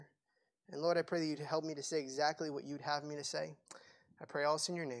And Lord, I pray that you'd help me to say exactly what you'd have me to say. I pray all this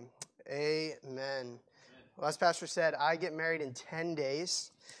in your name. Amen. Well, as Pastor said, I get married in 10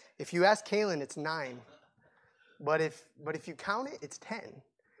 days. If you ask Kaylin, it's 9. But if you count it, it's 10.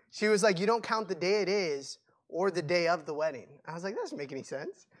 She was like, you don't count the day it is or the day of the wedding. I was like, that doesn't make any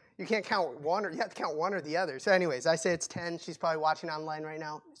sense. You can't count one, or you have to count one or the other. So anyways, I say it's 10. She's probably watching online right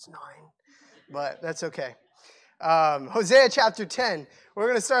now. It's 9. But that's okay. Hosea chapter 10. We're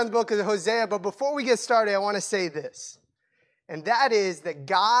going to start in the book of Hosea. But before we get started, I want to say this. And that is that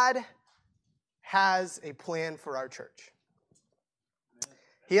God has a plan for our church.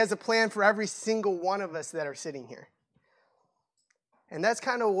 He has a plan for every single one of us that are sitting here. And that's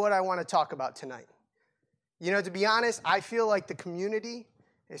kind of what I want to talk about tonight. You know, to be honest, I feel like the community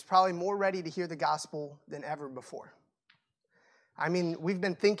is probably more ready to hear the gospel than ever before. I mean, we've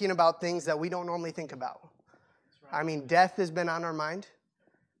been thinking about things that we don't normally think about. I mean, death has been on our mind.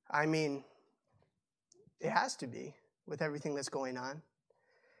 I mean, it has to be with everything that's going on.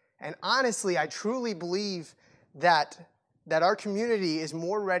 And honestly, I truly believe that our community is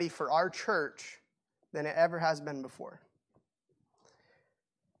more ready for our church than it ever has been before.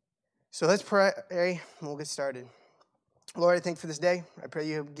 So let's pray and we'll get started. Lord, I thank you for this day. I pray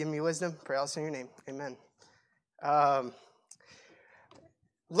you give me wisdom. Pray also in your name. Amen.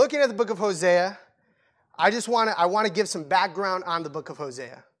 Looking at the book of Hosea, I want to give some background on the book of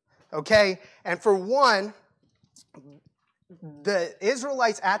Hosea. Okay? And for one, the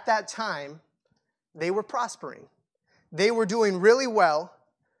Israelites at that time, they were prospering. They were doing really well,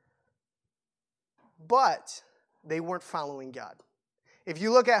 but they weren't following God. If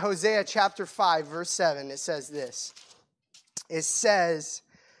you look at Hosea chapter 5, verse 7, it says this. It says,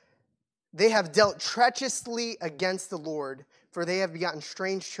 they have dealt treacherously against the Lord, for they have begotten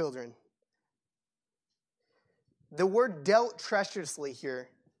strange children. The word dealt treacherously here,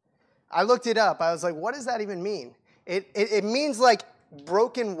 I looked it up. I was like, what does that even mean? It means like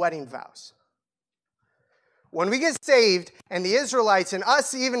broken wedding vows. When we get saved, and the Israelites, and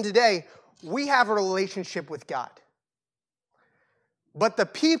us even today, we have a relationship with God. But the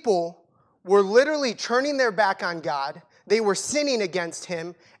people were literally turning their back on God. They were sinning against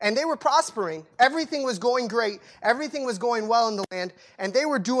him, and they were prospering. Everything was going great. Everything was going well in the land, and they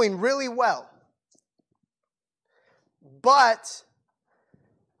were doing really well. But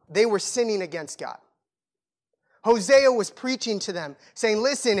they were sinning against God. Hosea was preaching to them, saying,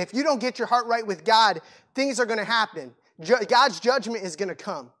 listen, if you don't get your heart right with God, things are going to happen. God's judgment is going to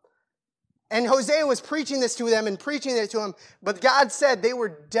come. And Hosea was preaching this to them and preaching it to them, but God said they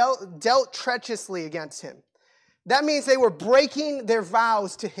were dealt treacherously against him. That means they were breaking their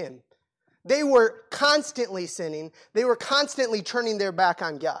vows to him. They were constantly sinning. They were constantly turning their back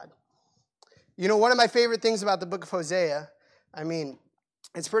on God. You know, one of my favorite things about the book of Hosea, I mean,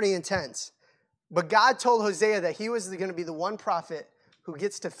 it's pretty intense. But God told Hosea that he was going to be the one prophet who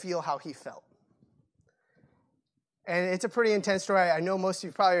gets to feel how he felt. And it's a pretty intense story. I know most of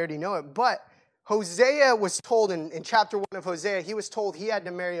you probably already know it. But Hosea was told in chapter 1 of Hosea, he was told he had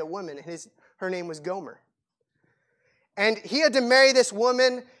to marry a woman. And her name was Gomer. And he had to marry this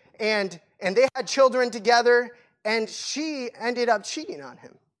woman, and they had children together. And she ended up cheating on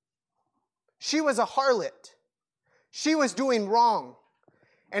him. She was a harlot. She was doing wrong.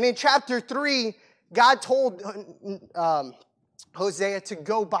 And in chapter 3, God told Hosea to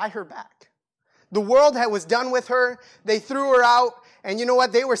go buy her back. The world was done with her. They threw her out. And you know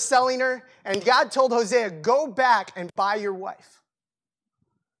what? They were selling her. And God told Hosea, go back and buy your wife.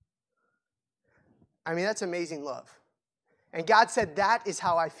 I mean, that's amazing love. And God said, that is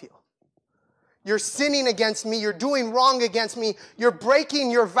how I feel. You're sinning against me. You're doing wrong against me. You're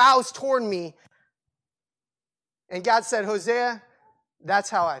breaking your vows toward me. And God said, Hosea, that's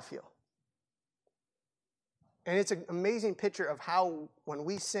how I feel. And it's an amazing picture of how, when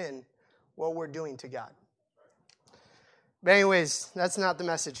we sin, what we're doing to God. But anyways, that's not the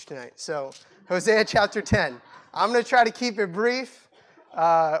message tonight. So, Hosea chapter 10. I'm going to try to keep it brief.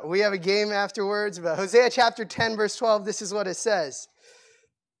 We have a game afterwards. But Hosea chapter 10, verse 12, this is what it says.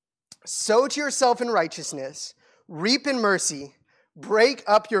 Sow to yourself in righteousness, reap in mercy, break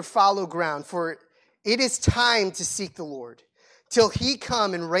up your fallow ground, for it is time to seek the Lord, till he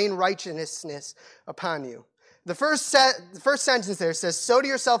come and rain righteousness upon you. The first sentence there says, sow to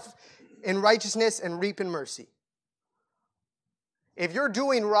yourself in righteousness and reap in mercy. If you're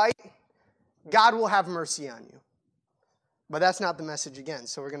doing right, God will have mercy on you. But that's not the message again,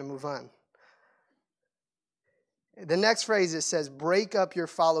 so we're going to move on. The next phrase, it says, break up your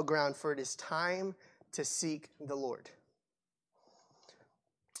fallow ground, for it is time to seek the Lord.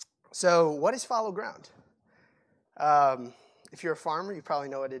 So what is fallow ground? If you're a farmer, you probably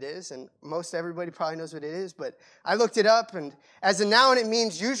know what it is, and most everybody probably knows what it is, but I looked it up, and as a noun, it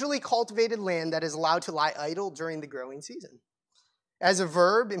means usually cultivated land that is allowed to lie idle during the growing season. As a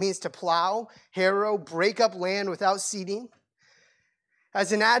verb, it means to plow, harrow, break up land without seeding.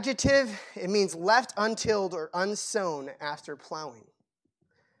 As an adjective, it means left untilled or unsown after plowing.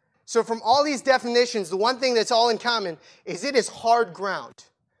 So from all these definitions, the one thing that's all in common is it is hard ground.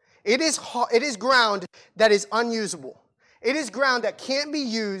 It is ground that is unusable. It is ground that can't be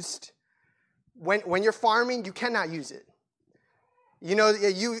used when you're farming. You cannot use it. You know,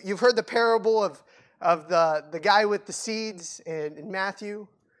 you've heard the parable of the guy with the seeds in Matthew,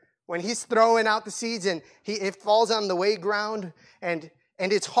 when he's throwing out the seeds and it falls on the way ground and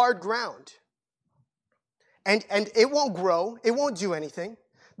it's hard ground. And it won't grow. It won't do anything.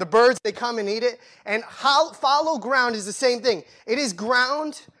 The birds, they come and eat it. And fallow ground is the same thing. It is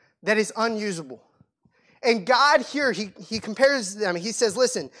ground that is unusable. And God here, he compares them. He says,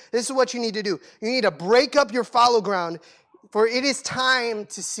 listen, this is what you need to do. You need to break up your fallow ground, for it is time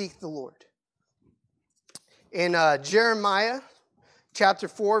to seek the Lord. In Jeremiah chapter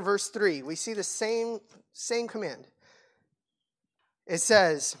 4, verse 3, we see the same command. It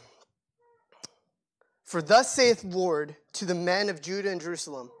says, for thus saith the Lord to the men of Judah and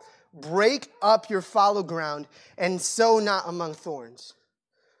Jerusalem, break up your fallow ground and sow not among thorns.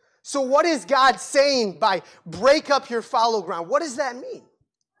 So what is God saying by break up your fallow ground? What does that mean?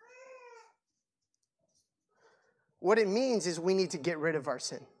 What it means is we need to get rid of our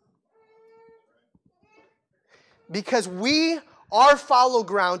sin. Because we are fallow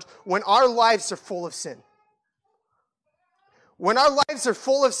ground when our lives are full of sin. When our lives are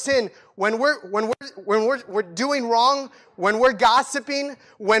full of sin, when we're doing wrong, when we're gossiping,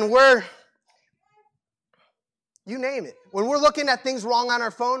 when we're, you name it. When we're looking at things wrong on our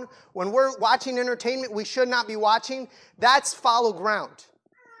phone, when we're watching entertainment we should not be watching, that's fallow ground.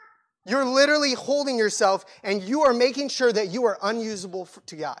 You're literally holding yourself and you are making sure that you are unusable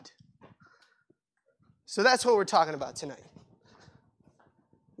to God. So that's what we're talking about tonight.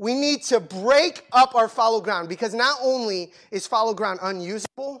 We need to break up our fallow ground, because not only is fallow ground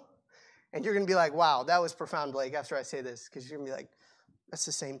unusable, and you're going to be like, wow, that was profound, Blake, after I say this, because you're going to be like, that's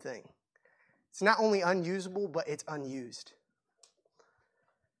the same thing. It's not only unusable, but it's unused.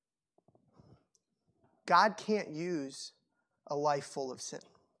 God can't use a life full of sin.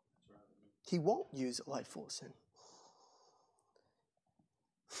 He won't use a life full of sin.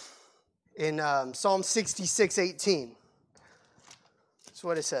 In Psalm 66:18, that's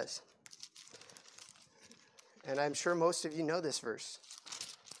what it says. And I'm sure most of you know this verse.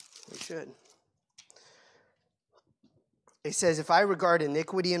 We should. It says, if I regard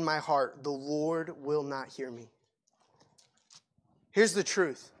iniquity in my heart, the Lord will not hear me. Here's the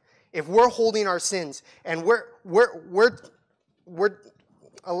truth. If we're holding our sins and we're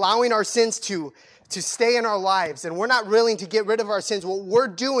allowing our sins to stay in our lives and we're not willing to get rid of our sins, what we're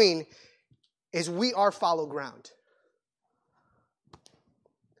doing is we are fallow ground.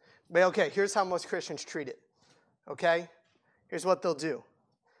 But okay, here's how most Christians treat it. Okay? Here's what they'll do.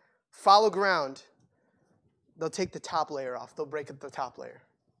 Fallow ground, they'll take the top layer off. They'll break up the top layer.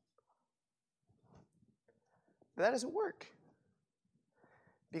 But that doesn't work.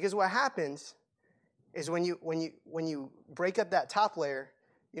 Because what happens is when you break up that top layer,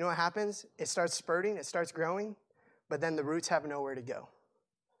 you know what happens? It starts spurting, it starts growing, but then the roots have nowhere to go.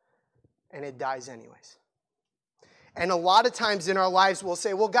 And it dies anyways. And a lot of times in our lives we'll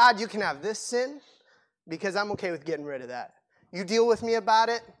say, well, God, you can have this sin because I'm okay with getting rid of that. You deal with me about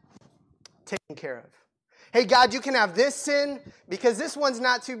it, taken care of. Hey, God, you can have this sin because this one's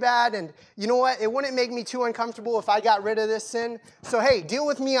not too bad. And you know what? It wouldn't make me too uncomfortable if I got rid of this sin. So, hey, deal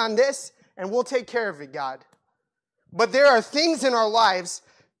with me on this and we'll take care of it, God. But there are things in our lives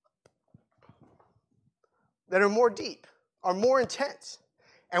that are more deep, are more intense.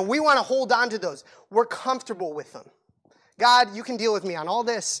 And we want to hold on to those. We're comfortable with them. God, you can deal with me on all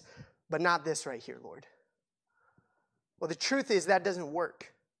this, but not this right here, Lord. Well, the truth is that doesn't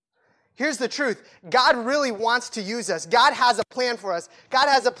work. Here's the truth. God really wants to use us. God has a plan for us. God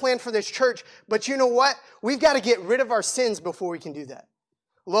has a plan for this church. But you know what? We've got to get rid of our sins before we can do that.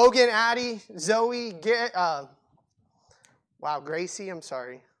 Logan, Addie, Zoe, Gracie, I'm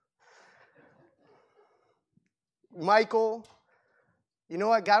sorry. Michael. You know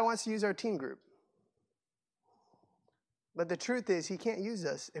what? God wants to use our teen group. But the truth is, he can't use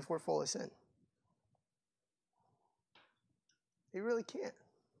us if we're full of sin. He really can't.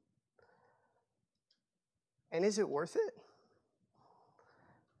 And is it worth it?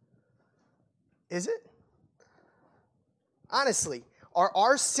 Is it? Honestly, are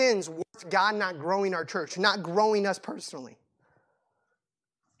our sins worth God not growing our church, not growing us personally?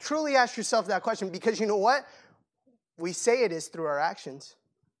 truly ask yourself that question, because you know what? We say it is through our actions.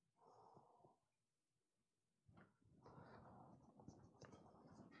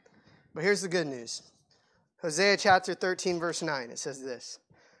 But here's the good news. Hosea chapter 13, verse 9, it says this.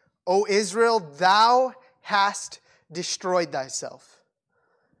 O Israel, thou hast destroyed thyself,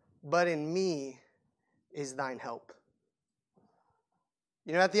 but in me is thine help.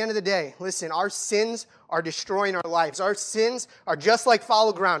 You know, at the end of the day, listen, our sins are destroying our lives. Our sins are just like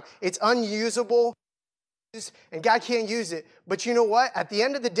fallow ground. It's unusable, and God can't use it. But you know what? At the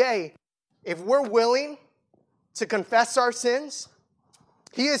end of the day, if we're willing to confess our sins,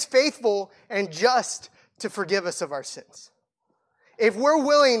 He is faithful and just to forgive us of our sins. If we're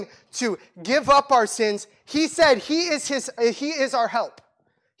willing to give up our sins, He said He is our help.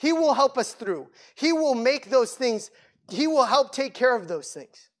 He will help us through. He will make those things, He will help take care of those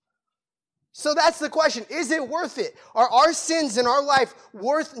things. So that's the question. Is it worth it? Are our sins in our life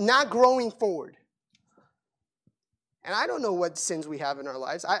worth not growing forward? And I don't know what sins we have in our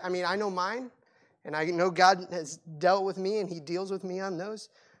lives. I mean, I know mine, and I know God has dealt with me, and He deals with me on those.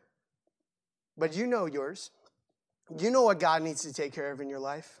 But you know yours. You know what God needs to take care of in your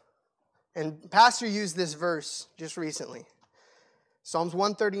life. And Pastor used this verse just recently. Psalms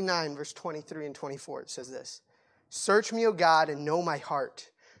 139, verse 23 and 24, it says this. Search me, O God, and know my heart.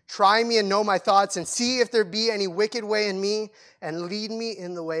 Try me and know my thoughts, and see if there be any wicked way in me, and lead me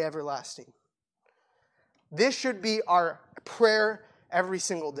in the way everlasting. This should be our prayer every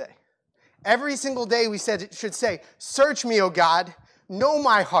single day. Every single day we should say, search me, O God, know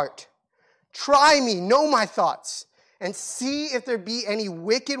my heart. Try me, know my thoughts, and see if there be any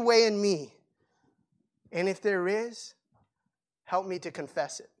wicked way in me. And if there is, help me to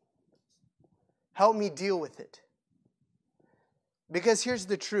confess it. Help me deal with it. Because here's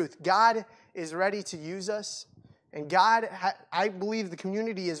the truth. God is ready to use us. And God, I believe the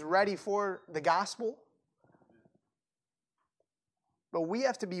community is ready for the gospel. But we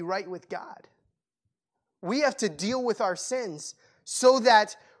have to be right with God. We have to deal with our sins so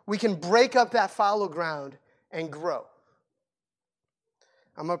that we can break up that fallow ground and grow.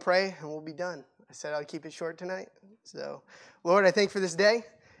 I'm going to pray and we'll be done. I said I'd keep it short tonight. So, Lord, I thank you for this day.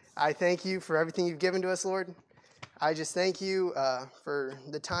 I thank you for everything you've given to us, Lord. I just thank you for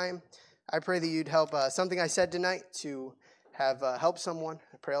the time. I pray that you'd help something I said tonight to have helped someone.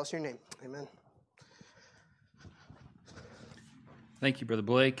 I pray else in your name. Amen. Thank you, Brother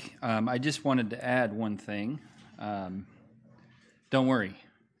Blake. I just wanted to add one thing. Don't worry.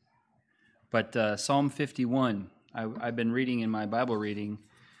 But Psalm 51, I've been reading in my Bible reading.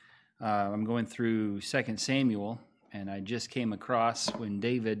 I'm going through 2 Samuel, and I just came across when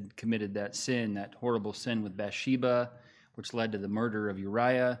David committed that sin, that horrible sin with Bathsheba, which led to the murder of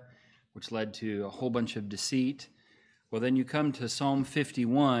Uriah, which led to a whole bunch of deceit. Well, then you come to Psalm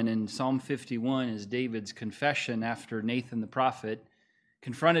 51, and Psalm 51 is David's confession after Nathan the prophet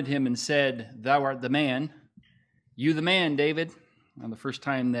confronted him and said, "Thou art the man." You the man, David. Well, the first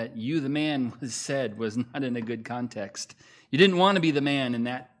time that "you the man" was said was not in a good context. You didn't want to be the man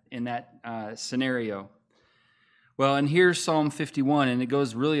in that scenario. Well, and here's Psalm 51, and it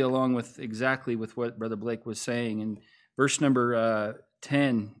goes really along with exactly with what Brother Blake was saying. In verse number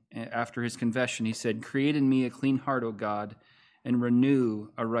 10, after his confession, he said, "Create in me a clean heart, O God, and renew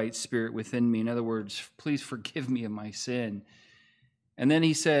a right spirit within me." In other words, please forgive me of my sin. And then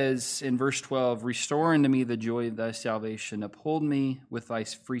he says in verse 12, "Restore unto me the joy of thy salvation. Uphold me with thy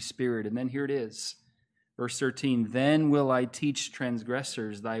free spirit." And then here it is, verse 13, "Then will I teach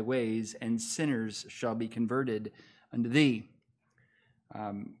transgressors thy ways, and sinners shall be converted unto thee."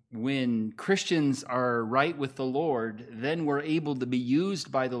 When Christians are right with the Lord, then we're able to be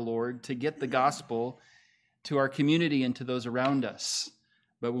used by the Lord to get the gospel to our community and to those around us.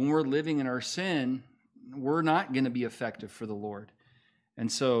 But when we're living in our sin, we're not going to be effective for the Lord. And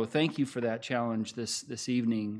so thank you for that challenge this evening.